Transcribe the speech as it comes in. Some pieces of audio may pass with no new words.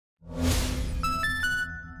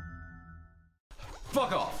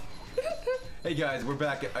Fuck off. Hey guys, we're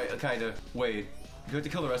back. Kinda. Wait. You have to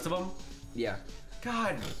kill the rest of them? Yeah.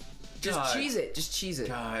 God. Just cheese it. Just cheese it.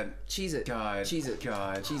 God. Cheese it. God. Cheese it.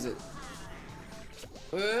 God. Cheese it.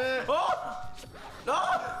 Oh!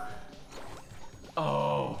 Oh!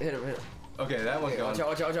 Oh. Hit him, hit him. Okay, that one's gone.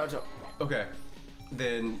 Watch out. Okay.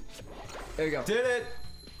 Then. There you go. Did it!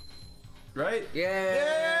 Right? Yeah!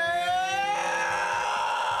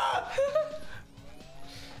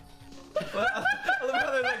 I love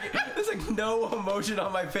how there's like no emotion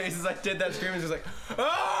on my face as I did that scream. It's just like,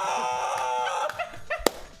 ah!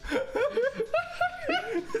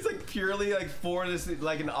 It's like purely like for this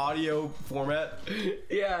like an audio format.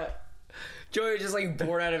 Yeah. Joey was just like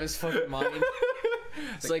bored out of his fucking mind.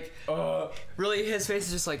 It's like really his face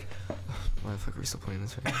is just like, why the fuck are we still playing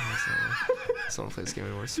this right now? I still don't play this game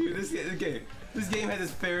anymore. Dude, this game has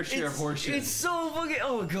its fair share of horseshit. It's so fucking,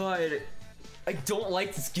 oh god. I don't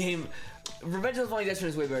like this game. Revenge of the Flying Dutchman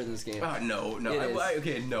is way better than this game. No.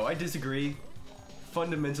 Okay, no, I disagree.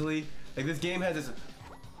 Fundamentally, like this game has its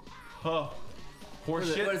horseshit. What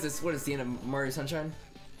is this? What is the end of Mario Sunshine?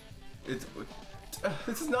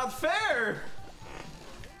 This is not fair.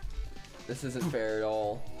 This isn't fair at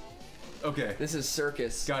all. Okay. This is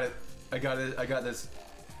circus. Got it. I got it. I got this.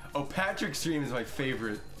 Oh, Patrick's stream is my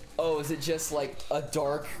favorite. Oh, is it just like a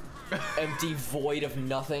dark, empty void of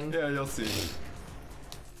nothing? Yeah, you'll see.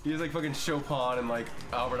 He has like fucking Chopin and like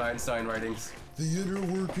Albert Einstein writings. The inner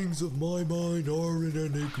workings of my mind are an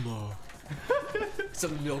enigma.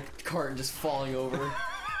 Some milk carton just falling over.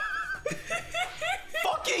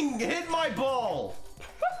 Fucking hit my ball!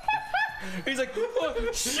 He's like, oh,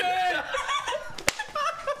 shit!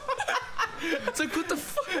 It's like, what the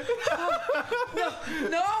fuck?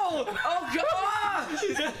 No! Oh god!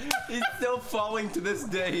 He's still falling to this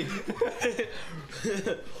day.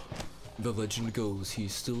 The legend goes,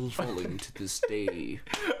 he's still falling to this day.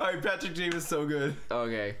 Alright, Patrick James is so good.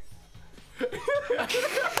 Okay.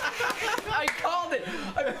 I called it!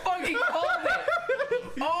 I fucking called it!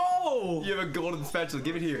 Oh! You have a golden spatula.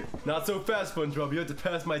 Give it here. Not so fast, SpongeBob. You have to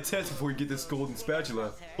pass my test before you get this golden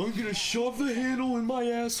spatula. I'm gonna shove the handle in my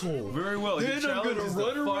asshole. Very well. Then Your I'm challenge gonna is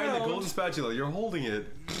run to find the around. golden spatula. You're holding it.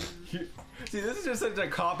 See, this is just such a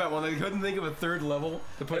cop-out one. They couldn't think of a third level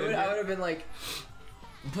to put in. I would have been like,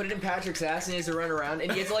 put it in Patrick's ass and he has to run around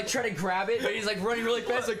and he has to like try to grab it, but he's like running really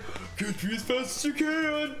fast, like, Get me as fast as you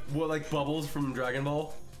can. What, like Bubbles from Dragon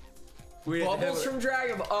Ball? Bubbles from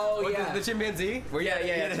Dragon Ball. Oh, what, yeah. The chimpanzee? Where Yeah,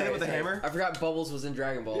 you had to hit it with a hammer? I forgot Bubbles was in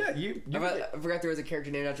Dragon Ball. Yeah, you I forgot there was a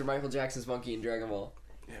character named after Michael Jackson's monkey in Dragon Ball.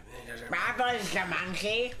 Bubbles the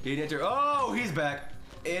monkey. Oh, he's back.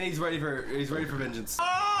 And he's ready for vengeance.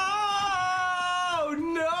 Oh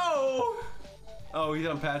no! Oh, he's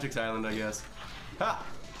on Patrick's Island, I guess. Ha!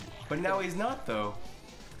 But now he's not though.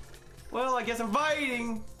 Well, I guess I'm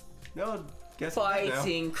fighting. No, guess I'm not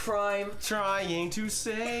Fighting now. crime. Trying to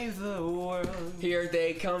save the world. Here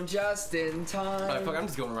they come just in time. Alright, fuck, I'm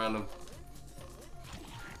just going around them.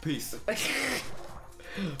 Peace.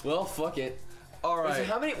 Well, fuck it. Alright. So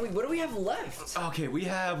how many? What do we have left? Okay, we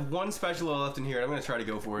have one spatula left in here, and I'm gonna try to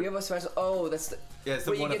go for We it. have a special. Oh, that's the. Yeah, it's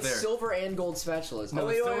the Wait, one you up get there. silver and gold spatulas. No, oh,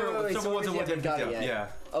 wait, silver Silver one's a means you haven't got it yet. Yeah.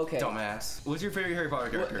 Okay. Dumbass. What's your favorite Harry Potter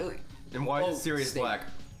character? What- And why is it Sirius Snape. Black?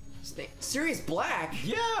 Sirius Black?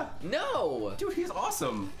 Yeah! No. Dude, he's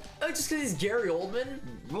awesome. Oh, just because he's Gary Oldman.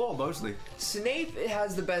 Well, mostly. Snape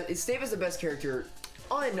has the best. Snape is the best character,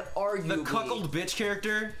 unarguably. The cuckold bitch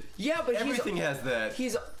character? Yeah, but Everything has that.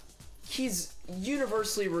 He's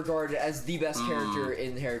universally regarded as the best character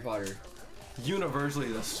in Harry Potter Universally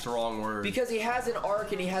is a strong word. because he has an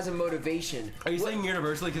arc and he has a motivation. Are you saying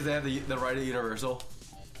universally because they have the right of Universal?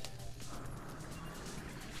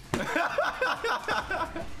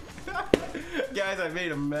 Guys, I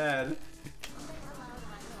made him mad.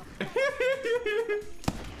 That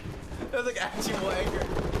was like actual anger.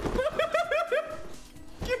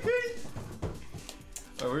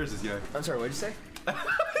 Oh, where is this guy? I'm sorry, what'd you say?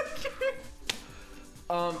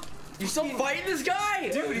 You're still fighting this guy?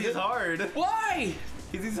 Dude, he's hard. Why?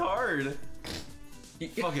 He's hard.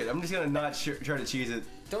 Fuck it, I'm just gonna not try to cheese it.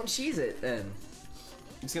 Don't cheese it then.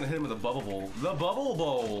 I'm just gonna hit him with a bubble bowl. The bubble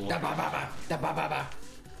bowl.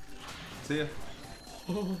 See ya.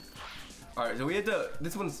 Alright, so we had to.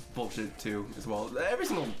 This one's bullshit too, as well. Every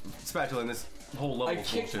single spatula in this whole level I is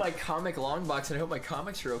kicked bullshit. my comic long box and I hope my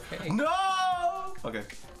comics are okay. No! Okay.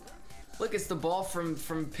 Look, it's the ball from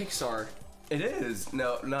Pixar. It is.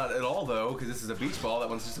 No, not at all though, because this is a beach ball. That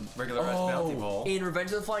one's just a regular bouncy ball. In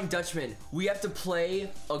Revenge of the Flying Dutchman, we have to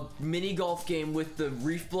play a mini golf game with the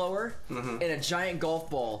reef blower and a giant golf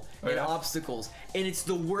ball and obstacles, and it's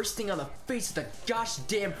the worst thing on the face of the gosh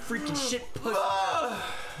damn freaking shit pussy. I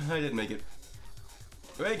didn't make it.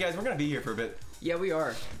 Hey guys, we're gonna be here for a bit. Yeah, we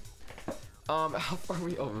are. How far are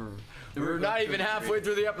we over? We're not even halfway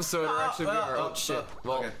through the episode, or actually we are. Oh shit.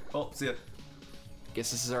 Well, okay. Well, see ya.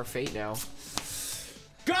 guess this is our fate now.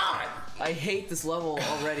 God! I hate this level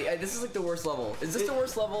already. This is like the worst level. Is this the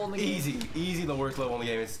worst level in the game? Easy the worst level in the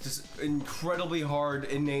game. It's just incredibly hard,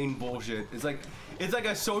 inane bullshit. It's like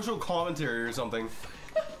a social commentary or something.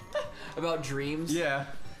 About dreams? Yeah.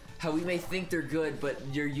 How we may think they're good, but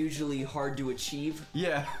you're usually hard to achieve.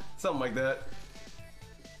 Yeah, something like that.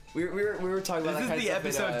 We were talking about that kind of stuff.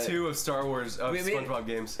 This is the episode 2 of Star Wars of SpongeBob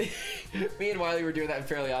games. Me and Wiley were doing that in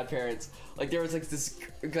Fairly Odd Parents. Like there was like this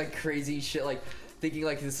like crazy shit, like thinking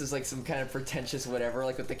like this is like some kind of pretentious whatever,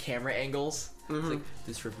 like with the camera angles. It's like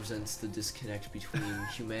this represents the disconnect between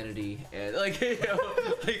humanity and like you know,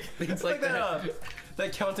 like things like that.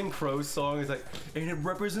 That Counting Crows song is like, and it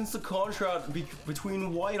represents the contrast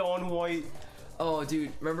between white on white. Oh,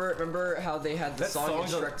 dude, remember how they had the song in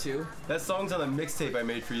Shrek 2? That song's on a mixtape I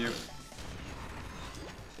made for you.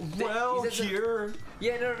 Well, here.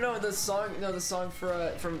 Yeah, no, the song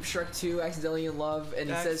from Shrek 2, Accidentally in Love, and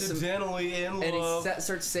he says Accidentally in Love. And he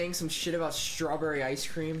starts saying some shit about strawberry ice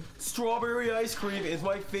cream. Strawberry ice cream is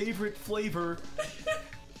my favorite flavor.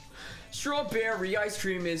 Strawberry ice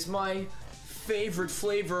cream is my favorite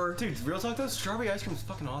flavor. Dude, real talk though, strawberry ice cream is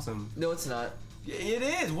fucking awesome. No, it's not. It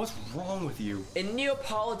is. What's wrong with you? In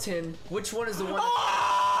Neapolitan, which one is the one?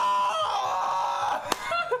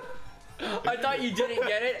 I thought you didn't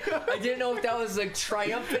get it. I didn't know if that was a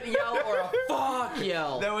triumphant yell or a fuck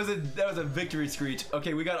yell. That was a victory screech.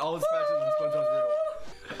 Okay, we got all the spatulas in SpongeBob's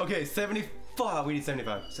reel. Okay, 75. We need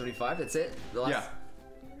 75. 75. That's it. The last... Yeah.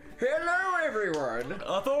 Hello, everyone.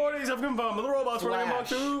 Authorities have confirmed that the robots running amok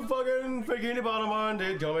to fucking Bikini Bottom are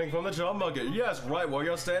indeed coming from the chum bucket. Yes, right where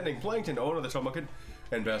you're standing. Plankton, owner of the chum bucket,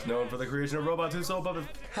 and best known for the creation of robots who sold puppets.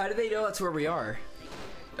 How do they know that's where we are?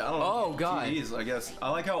 I don't know. Oh, God. Jeez, I guess.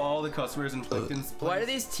 I like how all the customers in Plankton's Why do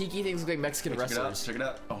these tiki things look like Mexican wrestlers? Check it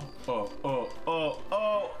out.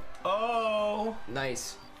 Oh.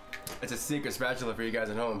 Nice. It's a secret spatula for you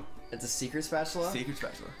guys at home. It's a secret spatula? Secret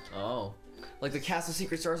spatula. Oh. Like the Castle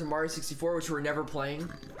Secret Stars of Mario 64, which we're never playing?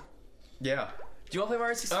 Yeah. Do you want to play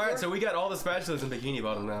Mario 64? Alright, so we got all the spatulas in Bikini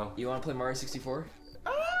Bottom now. You want to play Mario 64?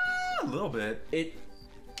 A little bit.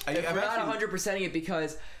 I'm not 100%ing it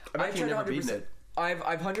because I've tried never beaten it. I've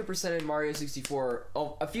 100%ed Mario 64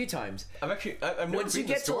 a few times. I've never once you beaten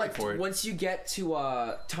the get to story for it. once you get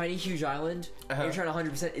to Tiny Huge Island, and you're trying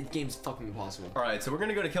to 100%, the game's fucking impossible. All right, so we're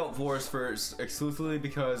gonna go to Kelp Forest first exclusively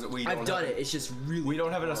because I've done it. It's just really we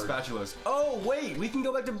don't have enough hard. spatulas. Oh wait, we can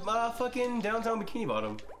go back to fucking downtown Bikini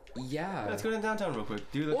Bottom. Yeah. Let's go to downtown real quick.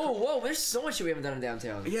 Whoa! There's so much that we haven't done in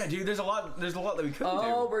downtown. Yeah, dude. There's a lot that we couldn't do.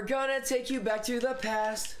 Oh, we're gonna take you back to the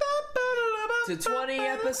past. To 20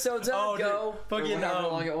 episodes ago. Dude, fucking however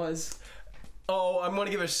long it was. Oh, I'm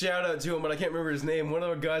gonna give a shout out to him, but I can't remember his name. One of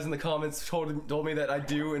the guys in the comments told me that I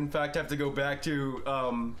do, in fact, have to go back to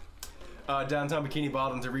downtown Bikini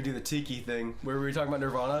Bottom to redo the Tiki thing, where we were talking about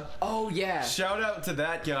Nirvana. Oh yeah. Shout out to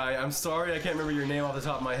that guy. I'm sorry I can't remember your name off the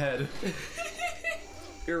top of my head.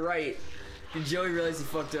 You're right. Joey realized he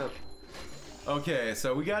fucked up. Okay,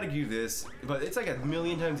 so we gotta do this, but it's like a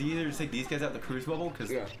million times easier to take these guys out the cruise bubble, because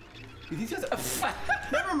these guys.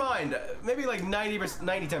 Never mind. Maybe like 90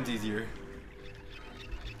 times easier.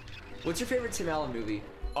 What's your favorite Tim Allen movie?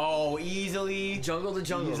 Oh, easily. Jungle to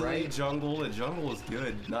Jungle, right? Jungle to Jungle is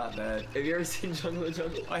good, not bad. Have you ever seen Jungle to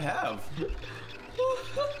Jungle? I have.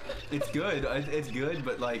 It's good. It's good,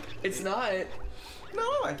 but like. It's not. No,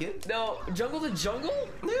 I like it. No, Jungle to Jungle?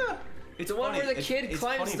 Yeah. It's the one where the kid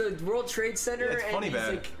climbs the World Trade Center it's and funny he's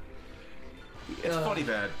bad. like. It's funny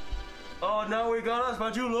bad. Oh, now we got a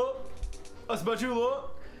spatula. A spatula.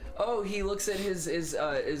 Oh, he looks at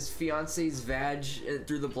his fiance's vag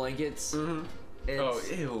through the blankets. Mm-hmm. Oh,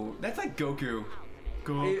 ew. That's like Goku.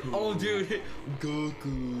 Oh, dude.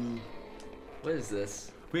 Goku. What is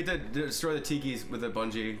this? We had to destroy the tikis with a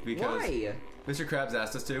bungee because Why? Mr. Krabs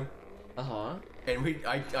asked us to. Uh-huh. And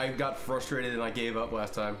I got frustrated and I gave up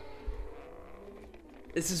last time.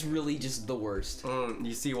 This is really just the worst.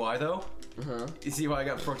 You see why though? Uh-huh. You see why I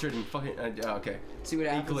got frustrated and fucking okay. See what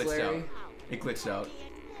happens, Larry? It glitched out.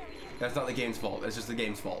 That's not the game's fault. That's just the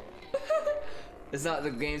game's fault. It's not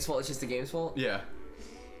the game's fault. It's just the game's fault. Yeah.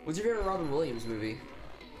 What's your favorite Robin Williams movie?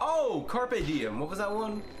 Oh, Carpe Diem. What was that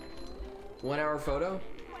one? 1 Hour Photo.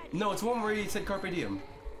 No, it's one where he said carpe diem.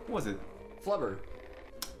 What was it? Flubber.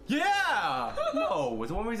 Yeah! No,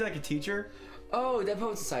 was it one where he's like a teacher? Oh, Dead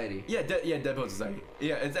Poet Society. Yeah, Dead Poet Society.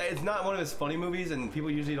 Yeah, it's not one of his funny movies, and people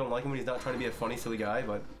usually don't like him when he's not trying to be a funny, silly guy,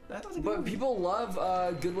 but that was a good But movie. people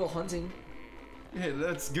love Good Will Hunting. Yeah,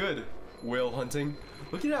 that's good. Will Hunting.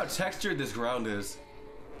 Look at how textured this ground is.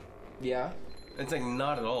 Yeah. It's like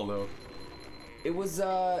not at all, though. It was,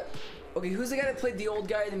 okay, who's the guy that played the old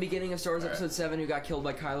guy in the beginning of Star Wars Episode 7 who got killed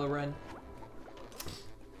by Kylo Ren?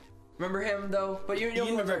 Remember him, though? But you know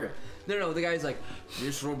Ian McGregor. No, the guy's like,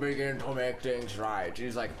 this will begin to make things right.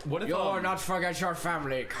 He's like, What if, you'll not forget your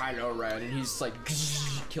family, Kylo Ren. And he's like,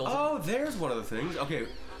 kills him. Oh, there's one of the things. Okay,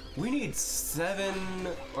 we need 7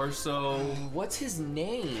 or so. What's his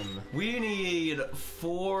name? We need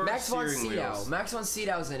 4 Max von steering Sydow. wheels. Max von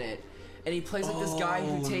Sydow's in it. And he plays like this guy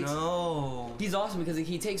who takes... No. He's awesome because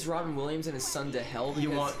he takes Robin Williams and his son to hell because you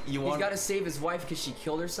he's want- got to save his wife because she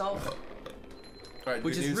killed herself. All right,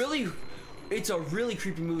 Which good is news. really... It's a really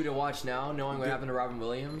creepy movie to watch now, knowing what happened to Robin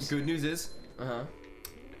Williams. Good news is, Uh-huh.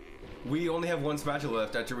 we only have 1 spatula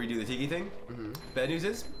left after we do the tiki thing. Bad news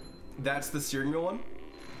is, that's the steering wheel one,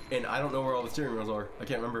 and I don't know where all the steering wheels are. I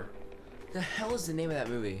can't remember. The hell is the name of that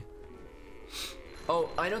movie? Oh,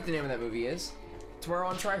 I know what the name of that movie is. Tomorrow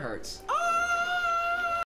on Try Hearts. Oh